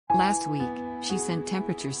Last week, she sent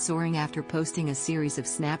temperatures soaring after posting a series of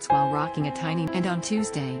snaps while rocking a tiny. And on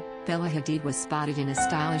Tuesday, Vehla Hadid was spotted in a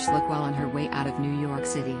stylish look while on her way out of New York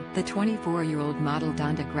City. The 24-year-old model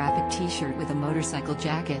donned a graphic t-shirt with a motorcycle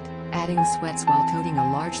jacket, adding sweats while toting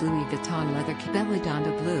a large Louis Vuitton leather kit. Vehla donned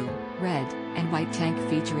a blue, red, and white tank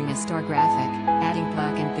featuring a star graphic, adding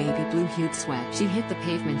black and baby blue hued sweat. She hit the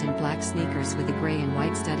pavement in black sneakers with a gray and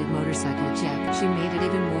white studded motorcycle check. She made it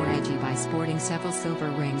even more edgy by sporting several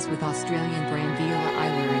silver rings with Australian brand Vehla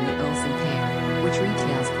Eyewear in the Olsen pair, which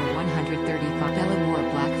retails for $135. Vehla wore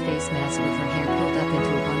a black face mask with her hair pulled up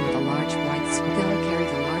into a bun with a large white sweat. Vehla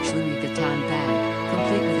carried a large Louis Vuitton bag,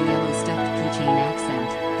 complete with a yellow stuffed keychain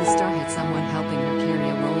accent. The star had someone helping her carry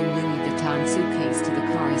a rolling Louis Vuitton suitcase to the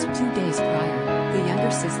car. As 2 days prior, the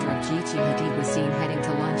younger sister of Gigi Hadid was seen heading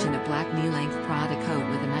to lunch in a black knee-length Prada coat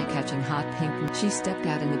with an eye-catching hot pink. She stepped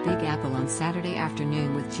out in the Big Apple on Saturday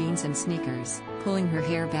afternoon with jeans and sneakers, pulling her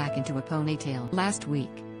hair back into a ponytail. Last week,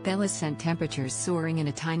 Vehla sent temperatures soaring in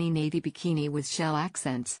a tiny navy bikini with shell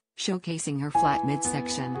accents, showcasing her flat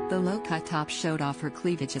midsection. The low-cut top showed off her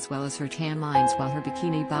cleavage as well as her tan lines while her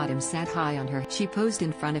bikini bottom sat high on her. She posed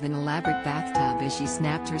in front of an elaborate bathtub as she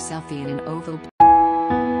snapped her selfie in an oval